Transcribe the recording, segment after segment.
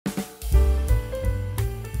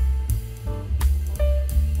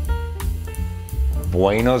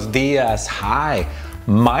Buenos dias. Hi,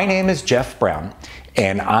 my name is Jeff Brown,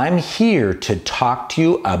 and I'm here to talk to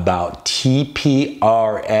you about TPRS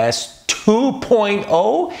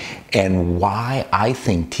 2.0 and why I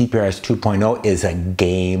think TPRS 2.0 is a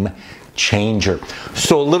game changer.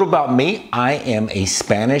 So a little about me. I am a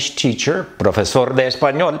Spanish teacher, profesor de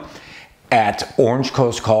español, at Orange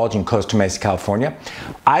Coast College in Costa Mesa, California.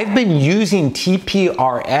 I've been using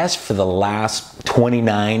TPRS for the last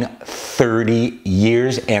 29, 30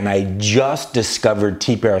 years, and I just discovered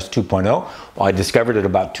TPRS 2.0. Well, I discovered it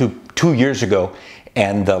about two years ago,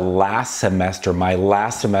 and the last semester, my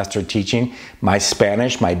last semester teaching my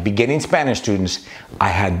Spanish, my beginning Spanish students, I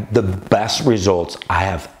had the best results I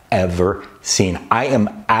have ever seen. I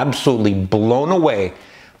am absolutely blown away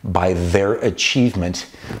by their achievement,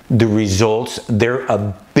 the results, their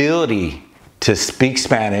ability to speak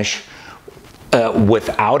Spanish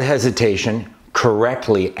without hesitation,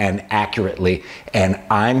 correctly and accurately. And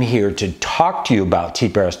I'm here to talk to you about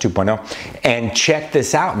TPRS 2.0. And check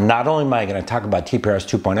this out. Not only am I going to talk about TPRS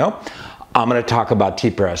 2.0, I'm going to talk about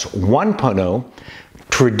TPRS 1.0,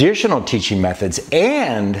 traditional teaching methods,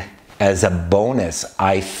 and as a bonus,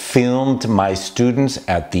 I filmed my students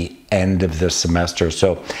at the end of the semester.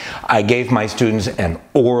 So I gave my students an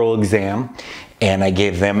oral exam, and I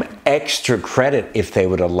gave them extra credit if they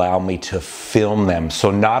would allow me to film them. So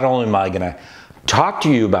not only am I gonna talk to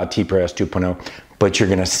you about TPRS 2.0, but you're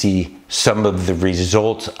gonna see some of the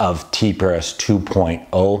results of TPRS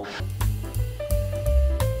 2.0.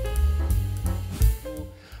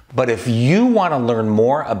 But if you wanna learn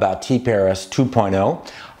more about TPRS 2.0,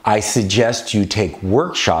 I suggest you take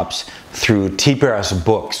workshops through TPRS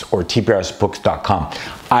Books or TPRSbooks.com.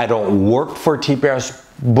 I don't work for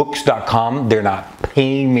TPRSbooks.com. They're not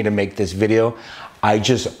paying me to make this video. I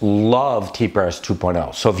just love TPRS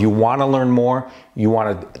 2.0. So if you want to learn more, you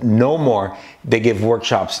want to know more, they give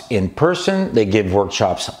workshops in person, they give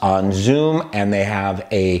workshops on Zoom, and they have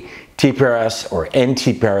a TPRS or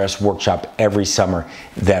NTPRS workshop every summer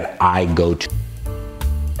that I go to.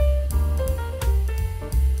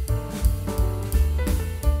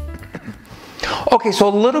 Okay, so a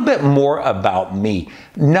little bit more about me.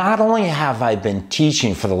 Not only have I been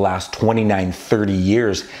teaching for the last 29, 30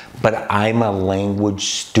 years, but I'm a language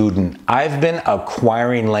student. I've been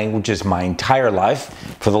acquiring languages my entire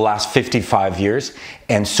life for the last 55 years,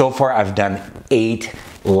 and so far I've done 8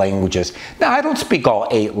 languages. Now, I don't speak all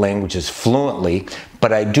 8 languages fluently,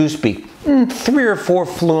 but I do speak 3 or 4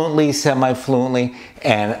 fluently, semi-fluently,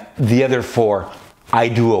 and the other 4 I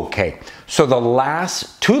do okay. So the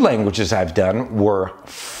last 2 languages I've done were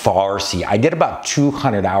Farsi. I did about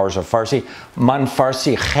 200 hours of Farsi. Man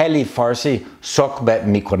Farsi, kheli Farsi, sokbet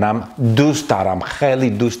mikonam, dustaram,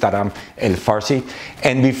 kheli dustaram el Farsi.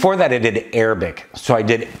 And before that I did Arabic. So I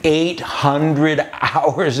did 800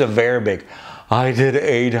 hours of Arabic. I did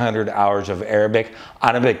 800 hours of Arabic.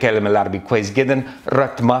 Ana bekelem el Arabi kwez giden,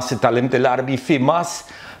 rakt mas talim el Arabi fi mas,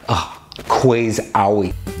 kwez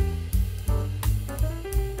awi.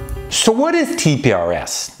 So what is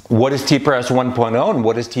TPRS? What is TPRS 1.0 and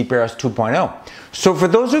what is TPRS 2.0? So for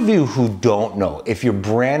those of you who don't know, if you're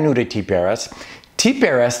brand new to TPRS,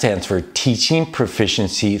 TPRS stands for Teaching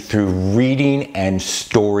Proficiency Through Reading and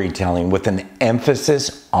Storytelling, with an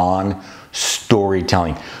emphasis on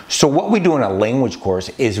storytelling. So what we do in a language course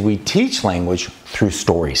is we teach language through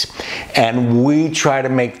stories. And we try to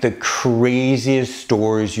make the craziest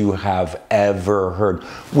stories you have ever heard.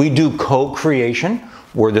 We do co-creation,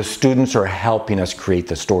 where the students are helping us create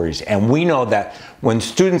the stories. And we know that when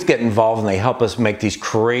students get involved and they help us make these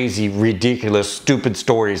crazy, ridiculous, stupid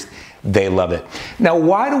stories, they love it. Now,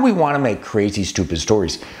 why do we want to make crazy, stupid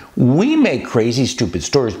stories? We make crazy, stupid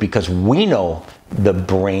stories because we know the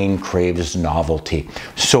brain craves novelty.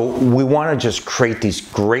 So we want to just create these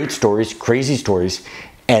great stories, crazy stories.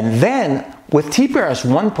 And then with TPRS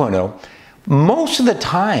 1.0, most of the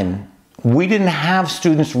time, we didn't have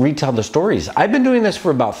students retell the stories. I've been doing this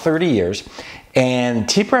for about 30 years, and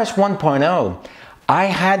TPRS 1.0, I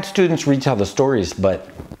had students retell the stories,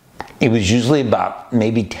 but it was usually about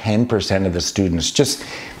maybe 10% of the students, just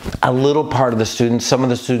a little part of the students. Some of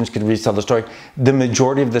the students could retell the story. The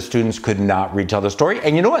majority of the students could not retell the story,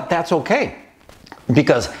 and you know what? That's okay.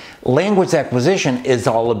 Because language acquisition is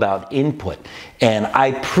all about input. And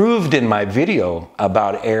I proved in my video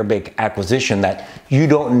about Arabic acquisition that you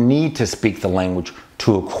don't need to speak the language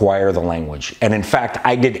to acquire the language. And in fact,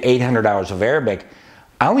 I did 800 hours of Arabic.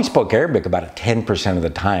 I only spoke Arabic about 10% of the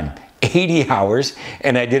time. 80 hours,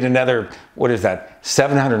 and I did another,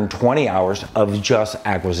 720 hours of just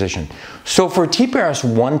acquisition. So for TPRS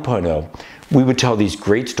 1.0, we would tell these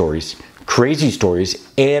great stories, crazy stories,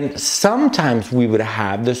 and sometimes we would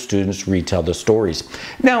have the students retell the stories.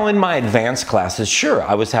 Now in my advanced classes, sure,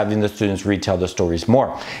 I was having the students retell the stories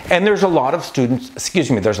more. And there's a lot of students,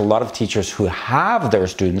 there's a lot of teachers who have their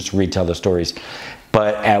students retell the stories.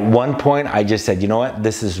 But at one point I just said, you know what,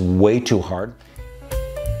 this is way too hard.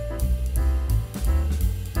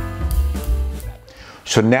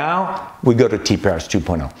 So now we go to TPRS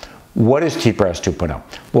 2.0. What is TPRS 2.0?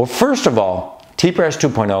 Well, first of all, TPRS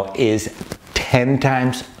 2.0 is 10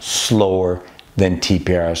 times slower than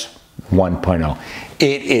TPRS 1.0.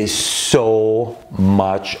 It is so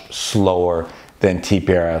much slower than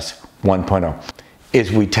TPRS 1.0.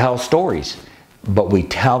 Is we tell stories, but we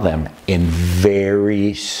tell them in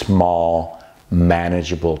very small,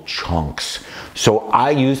 manageable chunks. So I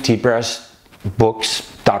use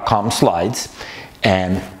TPRSbooks.com slides,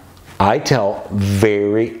 and I tell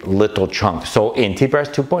very little chunks. So in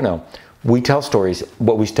TPRS 2.0, we tell stories,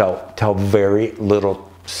 but we tell very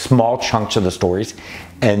little, small chunks of the stories,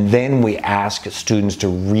 and then we ask students to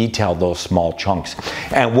retell those small chunks.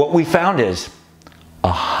 And what we found is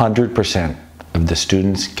 100% of the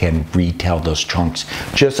students can retell those chunks,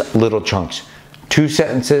 just little chunks. 2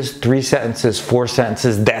 sentences, 3 sentences, 4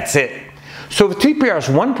 sentences, that's it. So with TPRS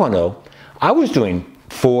 1.0, I was doing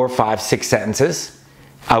 4, 5, 6 sentences.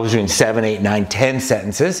 I was doing 7, 8, 9, 10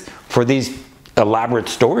 sentences for these elaborate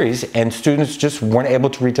stories, and students just weren't able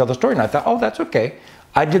to retell the story. And I thought, oh, that's okay.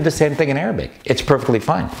 I did the same thing in Arabic. It's perfectly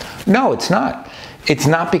fine. No, it's not. It's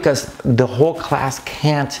not, because the whole class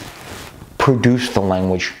can't produce the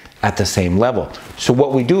language at the same level. So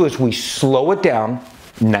what we do is we slow it down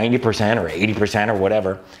 90% or 80% or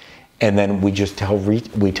whatever, and then we just tell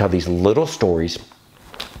these little stories,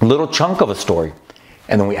 little chunk of a story,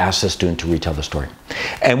 and then we ask the student to retell the story.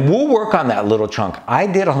 And we'll work on that little chunk. I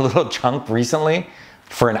did a little chunk recently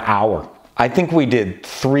for an hour. I think we did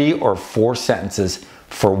 3 or 4 sentences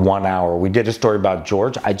for 1 hour. We did a story about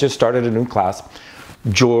George. I just started a new class.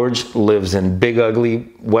 George lives in Big Ugly,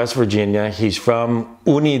 West Virginia. He's from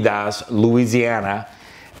Unidas, Louisiana.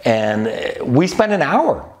 And we spent an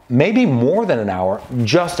hour, maybe more than an hour,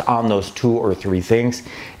 just on those 2 or 3 things.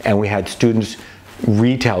 And we had students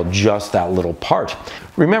retell just that little part.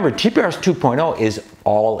 Remember, TPRS 2.0 is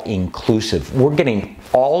all inclusive. We're getting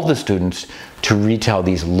all the students to retell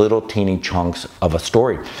these little teeny chunks of a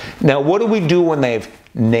story. Now, what do we do when they've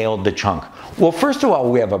nailed the chunk? Well, first of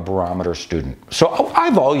all, we have a barometer student. So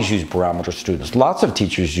I've always used barometer students. Lots of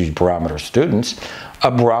teachers use barometer students.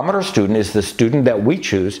 A barometer student is the student that we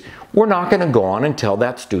choose. We're not going to go on until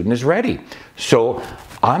that student is ready. So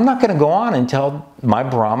I'm not going to go on until my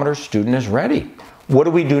barometer student is ready. What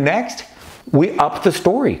do we do next? We up the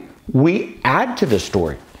story. We add to the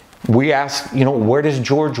story. We ask, you know, where does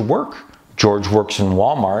George work? George works in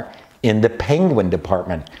Walmart in the penguin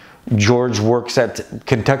department. George works at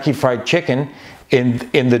Kentucky Fried Chicken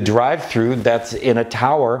in the drive-thru that's in a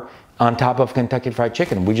tower on top of Kentucky Fried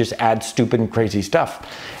Chicken. We just add stupid and crazy stuff.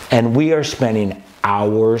 And we are spending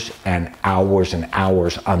hours and hours and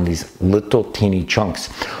hours on these little teeny chunks.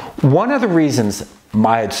 One of the reasons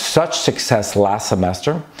I had such success last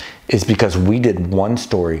semester is because we did one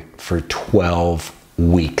story for 12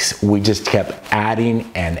 weeks. We just kept adding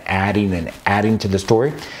and adding and adding to the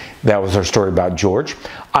story. That was our story about George.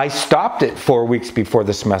 I stopped it 4 weeks before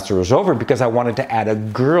the semester was over because I wanted to add a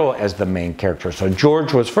girl as the main character. So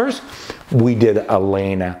George was first. We did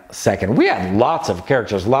Elena second. We had lots of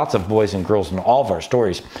characters, lots of boys and girls in all of our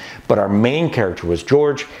stories, but our main character was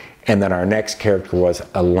George, and then our next character was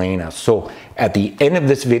Elena. So at the end of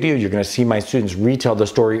this video, you're going to see my students retell the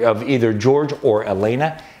story of either George or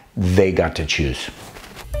Elena. They got to choose.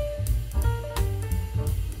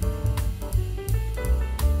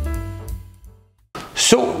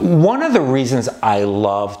 So one of the reasons I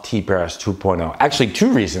love TPRS 2.0, actually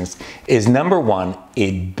 2 reasons, is number 1,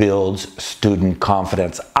 it builds student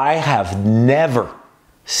confidence. I have never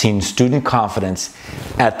seen student confidence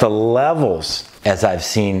at the levels as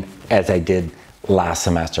I did last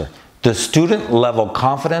semester. The student level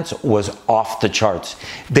confidence was off the charts.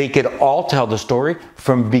 They could all tell the story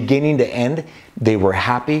from beginning to end. They were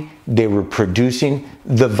happy, they were producing.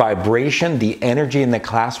 The vibration, the energy in the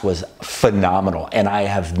class was phenomenal, and I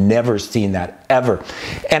have never seen that ever.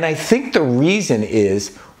 And I think the reason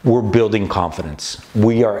is we're building confidence.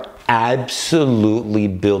 We are absolutely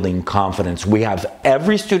building confidence. We have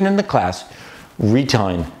every student in the class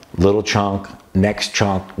retelling little chunk, next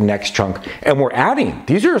chunk, and we're adding.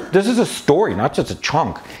 This is a story, not just a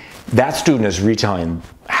chunk. That student is retelling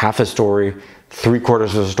half a story, 3/4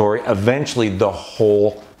 of a story, eventually the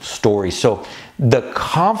whole story. So the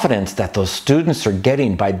confidence that those students are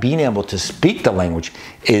getting by being able to speak the language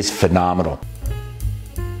is phenomenal.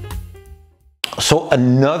 So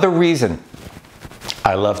another reason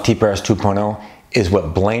I love TPRS 2.0 is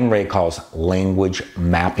what Blaine Ray calls language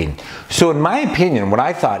mapping. So in my opinion, what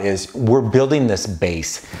I thought is we're building this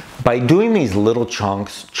base by doing these little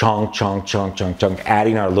chunks, chunk,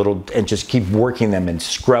 adding our little, and just keep working them and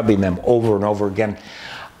scrubbing them over and over again.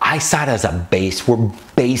 I saw it as a base. We're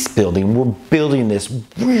base building. We're building this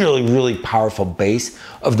really, really powerful base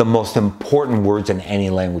of the most important words in any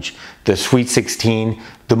language. The Sweet 16,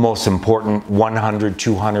 the most important 100,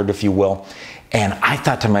 200, if you will. And I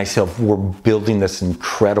thought to myself, we're building this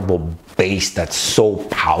incredible base that's so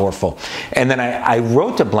powerful. And then I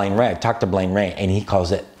wrote to Blaine Ray, I talked to Blaine Ray, and he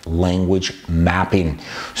calls it language mapping.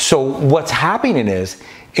 So what's happening is,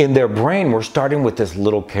 in their brain, we're starting with this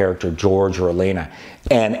little character, George or Elena,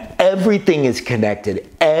 and everything is connected.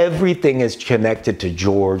 Everything is connected to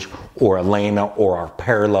George or Elena or our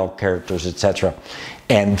parallel characters, etc.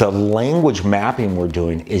 And the language mapping we're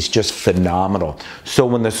doing is just phenomenal. So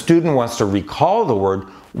when the student wants to recall the word,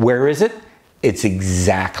 where is it? It's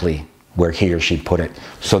exactly where he or she put it.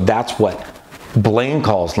 So that's what Blaine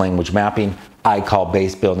calls language mapping. I call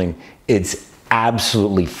base building. It's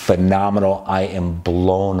absolutely phenomenal. I am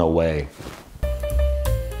blown away.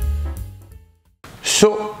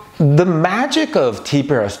 So the magic of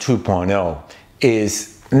TPRS 2.0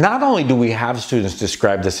 is not only do we have students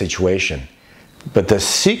describe the situation, but the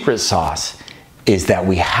secret sauce is that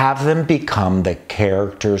we have them become the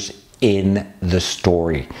characters in the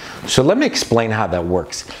story. So let me explain how that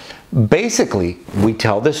works. Basically, we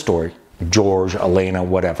tell the story, George, Elena,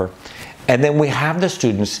 whatever, and then we have the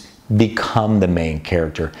students become the main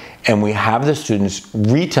character, and we have the students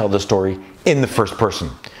retell the story in the first person.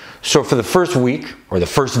 So for the first week or the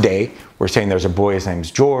first day, we're saying there's a boy, his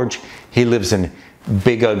name's George. He lives in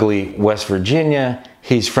Big Ugly, West Virginia.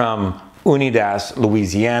 He's from Unidas,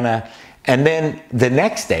 Louisiana. And then the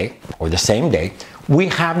next day, or the same day, we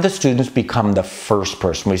have the students become the first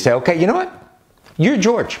person. We say, okay, you know what? You're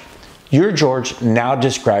George. You're George. Now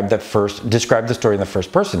describe the story in the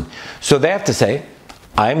first person. So they have to say,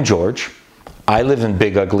 I'm George. I live in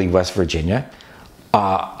Big Ugly, West Virginia.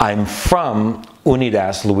 I'm from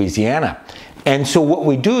Unidas, Louisiana. And so what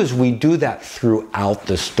we do is we do that throughout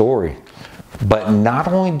the story. But not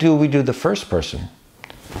only do we do the first person,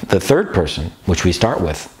 the third person, which we start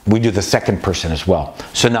with, we do the second person as well.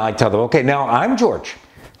 So now I tell them, okay, now I'm George.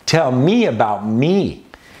 Tell me about me.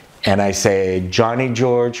 And I say, Johnny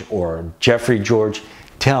George or Jeffrey George,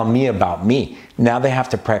 tell me about me. Now they have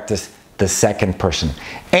to practice the second person.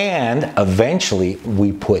 And eventually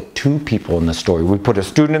we put two people in the story. We put a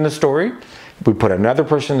student in the story, we put another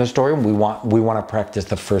person in the story, and we want to practice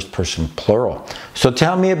the first person plural. So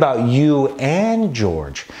tell me about you and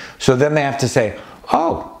George. So then they have to say,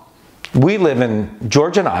 oh,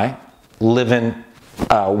 George and I live in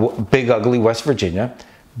Big Ugly, West Virginia,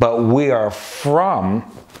 but we are from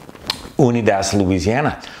Unidas,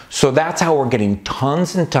 Louisiana. So that's how we're getting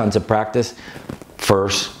tons and tons of practice.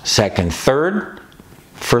 First, second, third,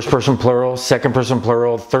 first person plural, second person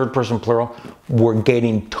plural, third person plural. We're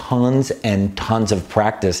getting tons and tons of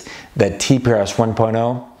practice that TPRS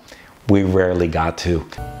 1.0, we rarely got to.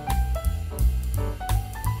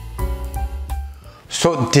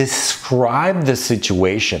 So describe the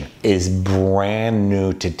situation is brand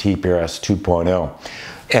new to TPRS 2.0.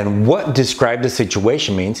 And what describe the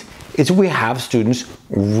situation means is we have students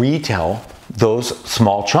retell those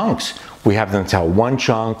small chunks. We have them tell one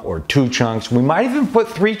chunk or two chunks. We might even put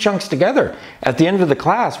three chunks together. At the end of the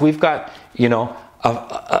class, we've got, you know,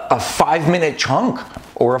 a 5-minute chunk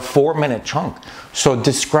or a 4-minute chunk. So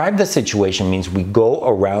describe the situation means we go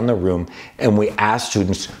around the room and we ask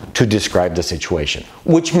students to describe the situation,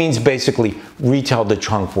 which means basically retell the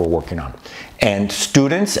chunk we're working on. And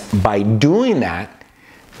students, by doing that,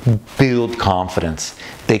 build confidence.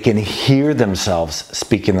 They can hear themselves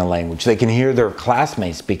speaking the language. They can hear their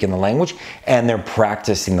classmates speaking the language, and they're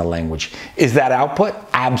practicing the language. Is that output?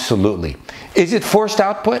 Absolutely. Is it forced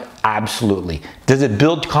output? Absolutely. Does it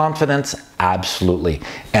build confidence? Absolutely.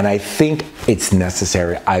 And I think it's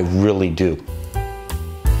necessary. I really do.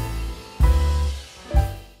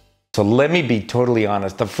 So let me be totally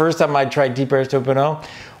honest. The first time I tried TPRS 2.0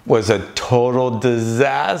 was a total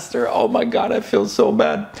disaster. Oh my God, I feel so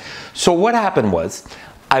bad. So what happened was,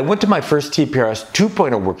 I went to my first TPRS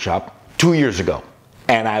 2.0 workshop 2 years ago,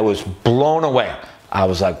 and I was blown away. I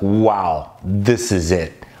was like, wow, this is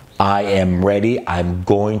it. I am ready. I'm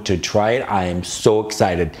going to try it. I am so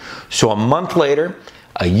excited. So a month later,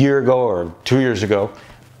 a year ago or 2 years ago,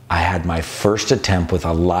 I had my first attempt with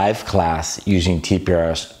a live class using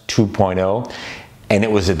TPRS 2.0, and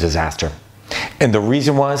it was a disaster. And the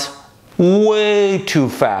reason was way too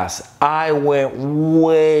fast. I went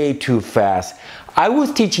way too fast. I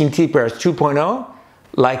was teaching TPRS 2.0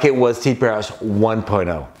 like it was TPRS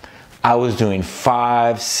 1.0. I was doing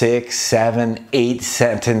 5, 6, 7, 8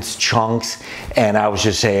 sentence chunks, and I was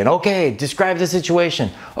just saying, okay, describe the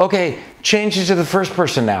situation. Okay, change it to the first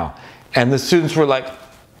person now. And the students were like,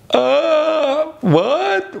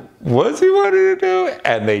 what? What's he wanting to do?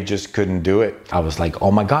 And they just couldn't do it. I was like,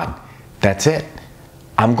 oh my God, that's it.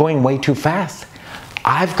 I'm going way too fast.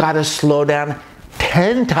 I've got to slow down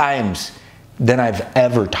 10 times than I've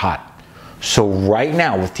ever taught. So right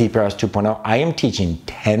now with TPRS 2.0, I am teaching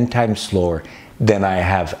 10 times slower than I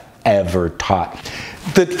have ever taught.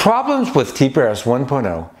 The problems with TPRS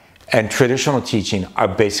 1.0 and traditional teaching are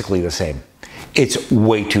basically the same. It's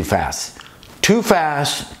way too fast. Too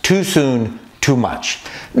fast, too soon, too much.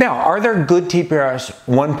 Now, are there good TPRS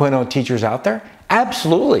 1.0 teachers out there?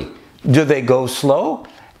 Absolutely. Do they go slow?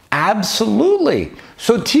 Absolutely.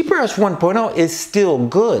 So TPRS 1.0 is still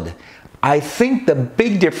good. I think the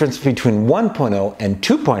big difference between 1.0 and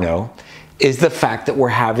 2.0 is the fact that we're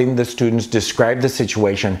having the students describe the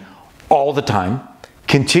situation all the time,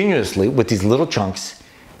 continuously with these little chunks,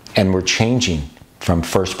 and we're changing from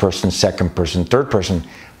first person, second person, third person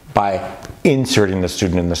by inserting the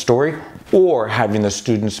student in the story or having the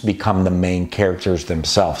students become the main characters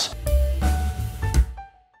themselves.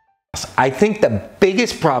 I think the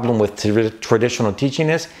biggest problem with traditional teaching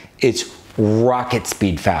is it's rocket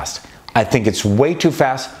speed fast. I think it's way too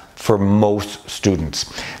fast for most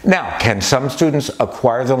students. Now, can some students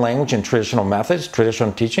acquire the language in traditional methods,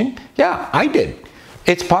 traditional teaching? Yeah, I did.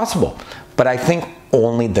 It's possible. But I think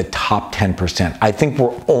only the top 10%. I think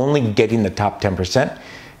we're only getting the top 10%.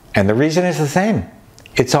 And the reason is the same.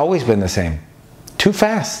 It's always been the same. Too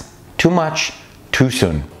fast, too much, too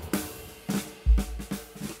soon.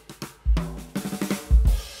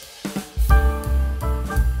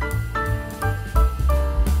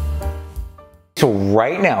 So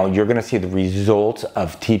right now, you're going to see the results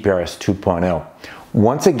of TPRS 2.0.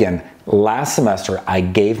 Once again, last semester, I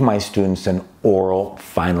gave my students an oral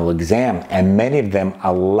final exam, and many of them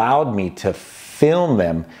allowed me to film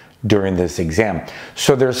them during this exam.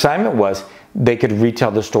 So their assignment was they could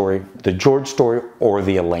retell the story, the George story or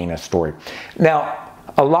the Elena story. Now,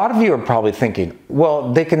 a lot of you are probably thinking,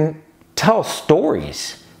 well, they can tell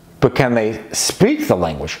stories, but can they speak the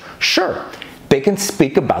language? Sure, they can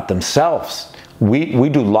speak about themselves. We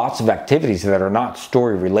do lots of activities that are not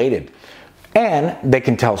story related, and they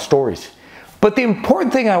can tell stories. But the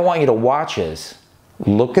important thing I want you to watch is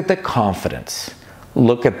look at the confidence,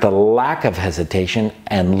 look at the lack of hesitation,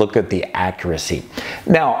 and look at the accuracy.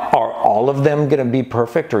 Now, are all of them going to be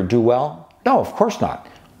perfect or do well? No, of course not.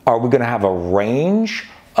 Are we going to have a range?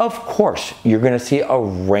 Of course, you're going to see a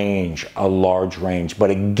range, a large range. But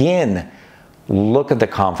again, look at the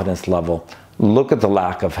confidence level, look at the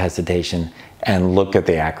lack of hesitation, and look at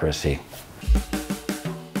the accuracy.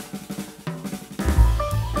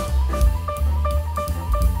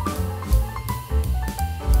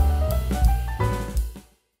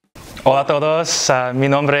 Hola a todos, mi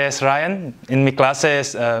nombre es Ryan. En mi clase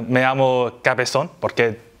me llamo Cabezón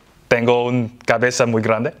porque tengo una cabeza muy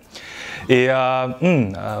grande. Y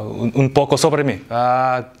un poco sobre mí.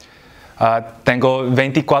 Tengo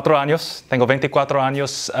 24 años.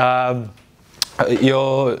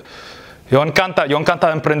 Yo encanta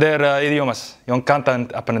aprender idiomas. Yo encanta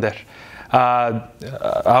aprender.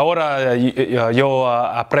 Ahora yo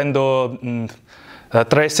aprendo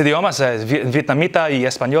 3 idiomas, vietnamita y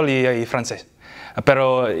español y francés.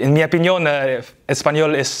 Pero en mi opinión,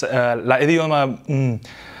 español es la idioma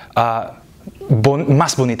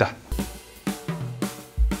más bonita.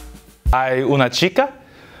 Hay una chica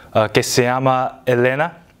que se llama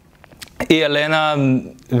Elena. Y Elena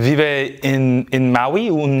vive en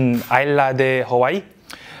Maui, una isla de Hawái.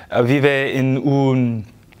 Vive en un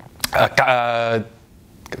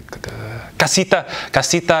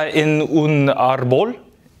casita en un árbol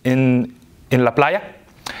en la playa.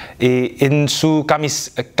 Y en su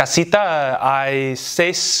casita hay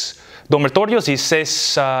 6 dormitorios y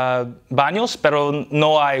 6 baños, pero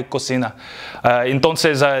no hay cocina.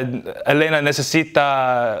 Entonces, Elena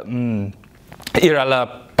necesita ir a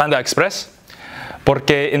la Panda Express,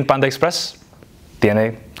 porque en Panda Express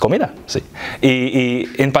tiene comida, sí. Y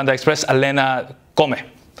en Panda Express Elena come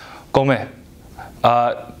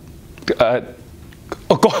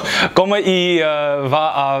y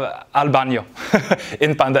va al baño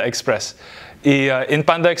en Panda Express. Y en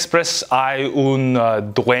Panda Express hay un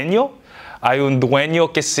dueño, hay un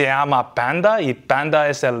dueño que se llama Panda y Panda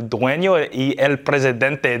es el dueño y el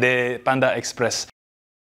presidente de Panda Express.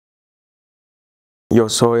 Yo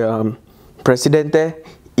soy presidente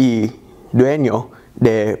y dueño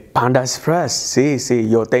de Panda Express. Sí,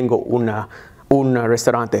 yo tengo un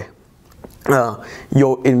restaurante.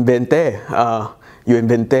 Yo inventé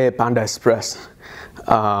Panda Express.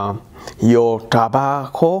 Yo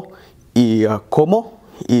trabajo y como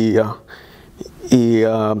y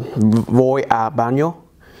voy a baño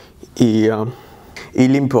y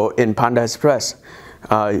limpio en Panda Express.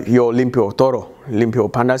 Yo limpio todo, limpio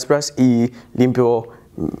Panda Express y limpio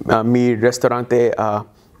mi restaurante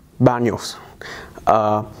baños.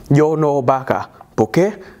 Yo no vaga. ¿Por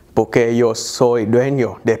qué? Porque yo soy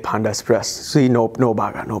dueño de Panda Express. Sí, no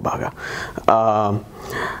vaga.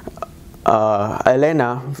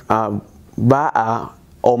 Elena va a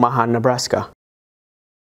Omaha, Nebraska.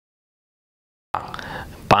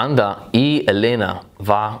 Panda y Elena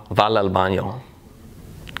va al baño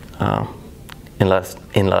en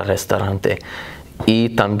el restaurante.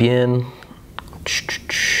 Y también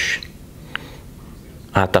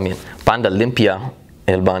Panda limpia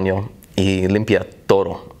el baño y limpia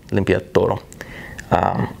todo.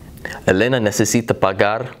 Elena necesita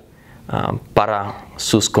pagar para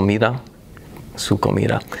su comida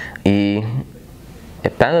y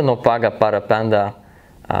Panda no paga para Panda,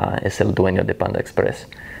 es el dueño de Panda Express.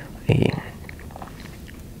 Y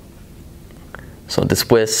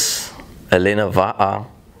después Elena va a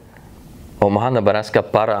Omaha, Nebraska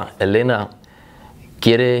para Elena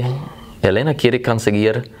quiere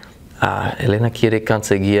conseguir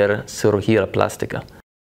cirugía plástica.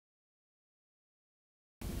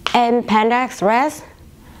 En Panda Express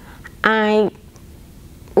hay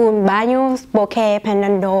un baño porque Panda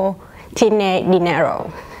no tiene dinero.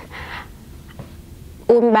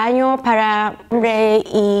 Un baño para hombres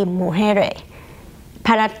y mujeres,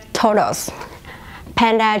 para todos.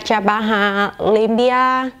 Panda trabaja,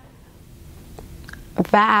 limpia,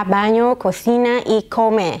 va a baño, cocina y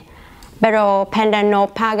come. Pero Panda no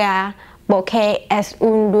paga porque es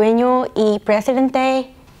un dueño y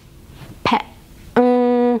presidente.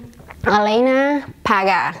 Elena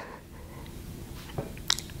paga.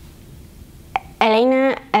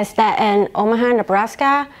 Elena está en Omaha,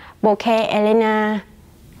 Nebraska, porque Elena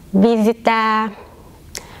visita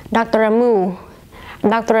Dr. Mu.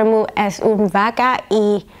 Dr. Mu es una vaca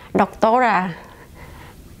y doctora.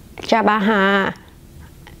 Trabaja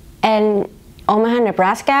en Omaha,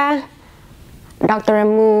 Nebraska. Dr.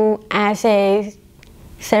 Mu hace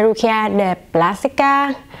cirugía de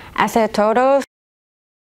plástica, hace todo.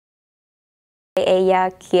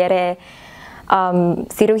 Ella quiere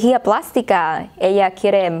cirugía plástica, ella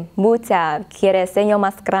quiere quiere ceño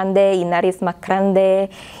más grande y nariz más grande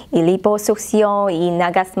y liposucción y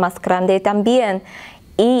nalgas más grande también.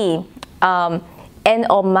 Y en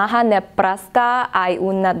Omaha, Nebraska hay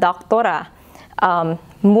una doctora,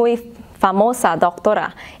 muy famosa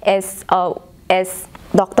doctora, es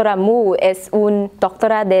doctora Mu, es una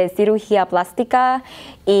doctora de cirugía plástica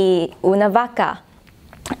y una vaca.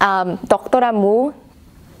 Doctora Mu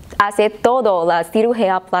hace todo la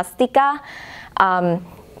cirugía plástica.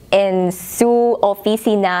 En su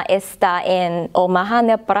oficina está en Omaha,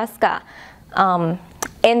 Nebraska.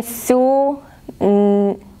 En su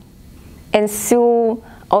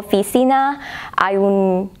oficina hay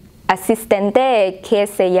un asistente que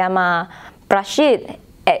se llama Rashid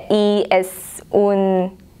y es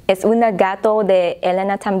un gato de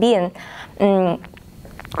Elena también.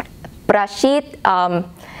 Rashid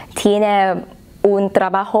tiene un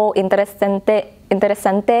trabajo interesante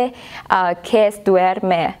que es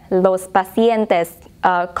duerme los pacientes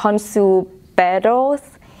con sus perros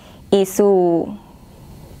y su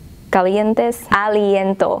calientes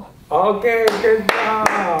aliento. Okay, good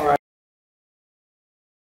job.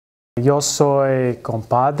 Yo soy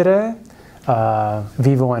compadre,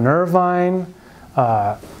 vivo en Irvine,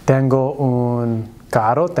 tengo un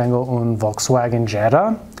carro, tengo un Volkswagen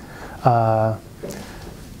Jetta.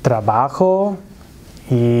 Trabajo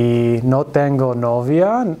y no tengo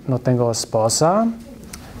novia, no tengo esposa.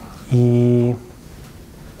 ¿Y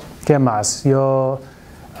qué más? Yo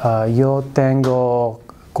tengo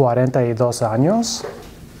 42 años.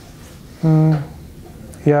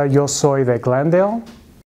 Yo soy de Glendale.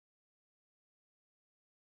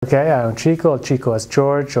 Hay un chico, el chico es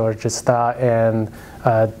George. George está en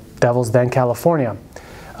Devil's Den, California.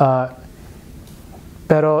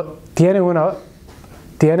 Pero tiene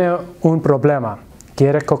un problema.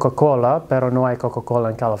 Quiere Coca-Cola, pero no hay Coca-Cola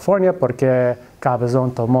en California porque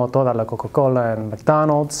Cabezón tomó toda la Coca-Cola en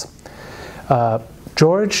McDonald's.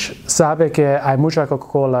 George sabe que hay mucha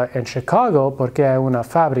Coca-Cola en Chicago porque hay una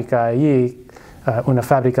fábrica allí, una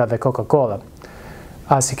fábrica de Coca-Cola.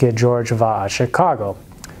 Así que George va a Chicago.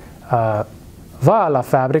 Va a la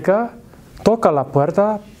fábrica, toca la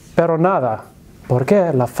puerta, pero nada.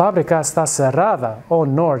 Porque la fábrica está cerrada. Oh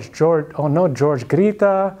no, George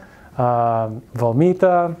grita,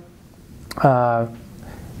 vomita.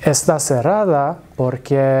 Está cerrada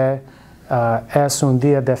porque es un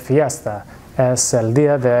día de fiesta. Es el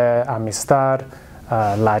día de amistad.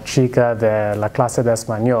 La chica de la clase de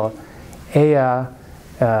español. Ella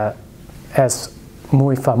es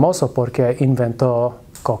muy famosa porque inventó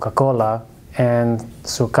Coca-Cola en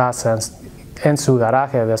su casa, en su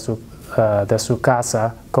garaje de su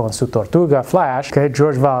casa con su tortuga Flash. Que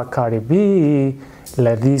George va al Caribe y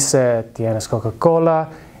le dice, ¿tienes Coca-Cola?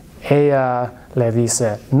 Ella le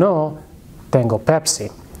dice, no, tengo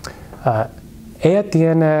Pepsi. Ella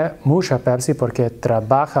tiene mucha Pepsi porque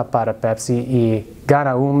trabaja para Pepsi y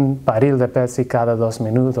gana un barril de Pepsi cada 2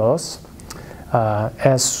 minutos.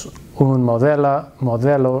 Es un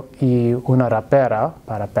modelo y una rapera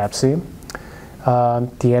para Pepsi.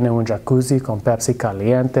 Tiene un jacuzzi con Pepsi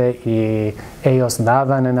caliente y ellos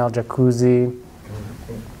nadan en el jacuzzi.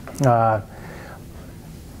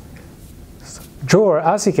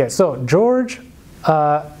 George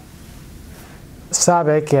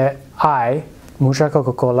sabe que hay mucha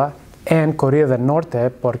Coca-Cola en Corea del Norte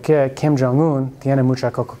porque Kim Jong-un tiene mucha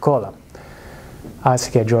Coca-Cola. Así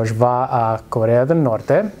que George va a Corea del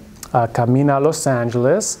Norte, camina a Los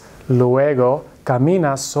Ángeles, luego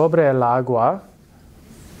camina sobre el agua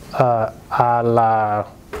a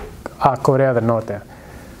Corea del Norte.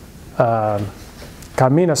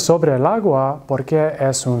 Camina sobre el agua porque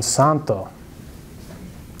es un santo.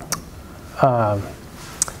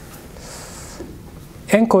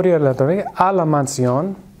 En Corea del Norte, a la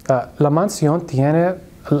mansión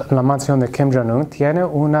de Kim Jong-un tiene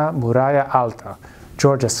una muralla alta.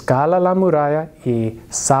 George escala la muralla y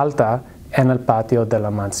salta en el patio de la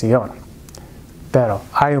mansión. Pero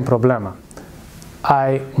hay un problema.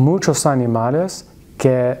 Hay muchos animales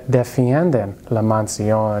que defienden la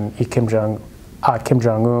mansión y Kim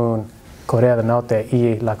Jong-un, Corea del Norte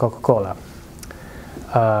y la Coca-Cola.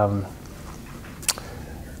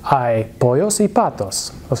 Hay pollos y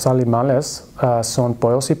patos. Los animales son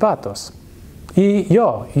pollos y patos. Y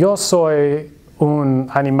yo soy un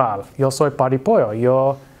animal. Yo soy paripollo.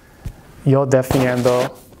 Yo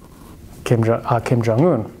defiendo a Kim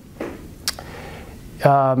Jong-un.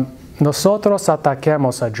 Nosotros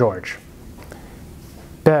ataquemos a George.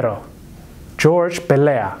 Pero George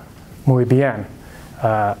pelea muy bien.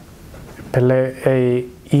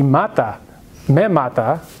 Me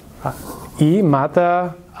mata y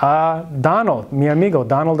mata a Donald, mi amigo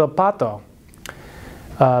Donald el pato,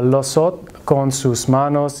 con sus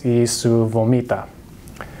manos y su vomita.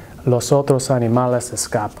 Los otros animales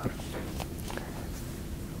escapan.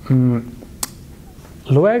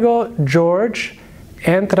 Luego George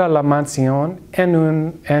entra a la mansión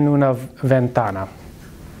en una ventana.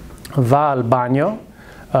 Va al baño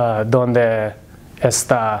donde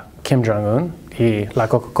está Kim Jong-un y la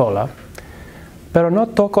Coca-Cola, pero no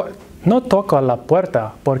toca la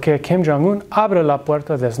puerta porque Kim Jong-un abre la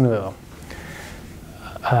puerta desnudo.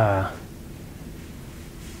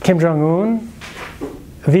 Kim Jong-un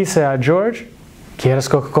dice a George, ¿quieres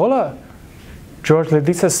Coca-Cola? George le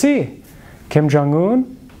dice sí. Kim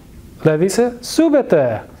Jong-un le dice,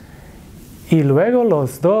 súbete. Y luego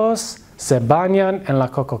los dos se bañan en la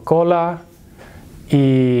Coca-Cola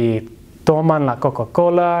y toman la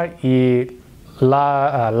Coca-Cola y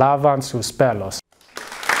lavan sus pelos.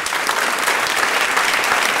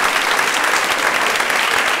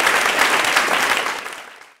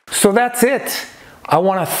 So that's it. I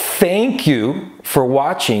want to thank you for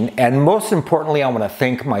watching, and most importantly, I want to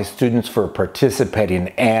thank my students for participating.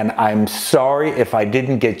 And I'm sorry if I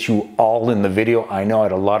didn't get you all in the video. I know I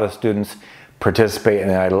had a lot of students participate,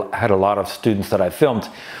 and I had a lot of students that I filmed.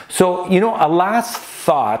 So, a last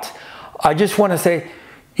thought, I just want to say,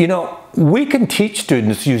 we can teach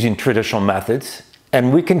students using traditional methods,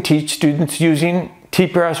 and we can teach students using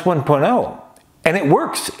TPRS 1.0, and it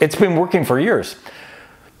works. It's been working for years.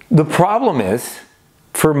 The problem is,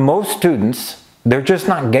 for most students, they're just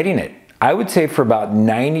not getting it. I would say for about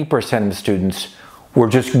 90% of students, we're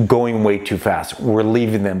just going way too fast. We're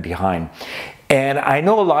leaving them behind. And I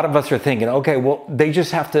know a lot of us are thinking, okay, well, they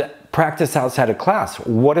just have to practice outside of class.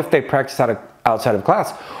 What if they practice outside of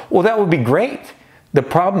class? Well, that would be great. The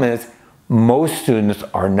problem is most students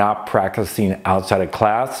are not practicing outside of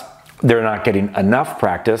class. They're not getting enough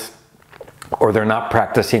practice. or they're not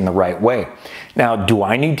practicing the right way. Now, do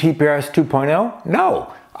I need TPRS 2.0?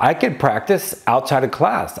 No, I could practice outside of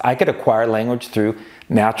class. I could acquire language through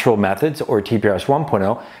natural methods or TPRS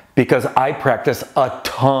 1.0 because I practice a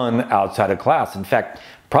ton outside of class. In fact,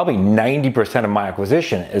 probably 90% of my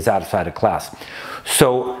acquisition is outside of class.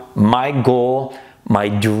 So my goal, my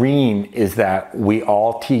dream is that we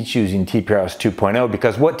all teach using TPRS 2.0,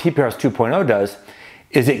 because what TPRS 2.0 does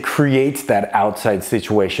is it creates that outside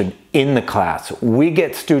situation in the class. We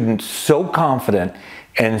get students so confident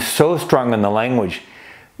and so strong in the language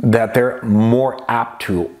that they're more apt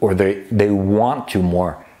to, or they want to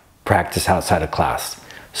more practice outside of class.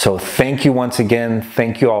 So thank you once again.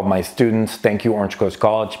 Thank you all my students. Thank you Orange Coast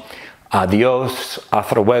College. Adios,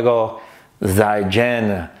 hasta luego,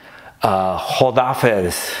 zaijen,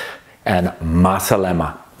 hodafes, and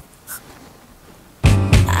masalema.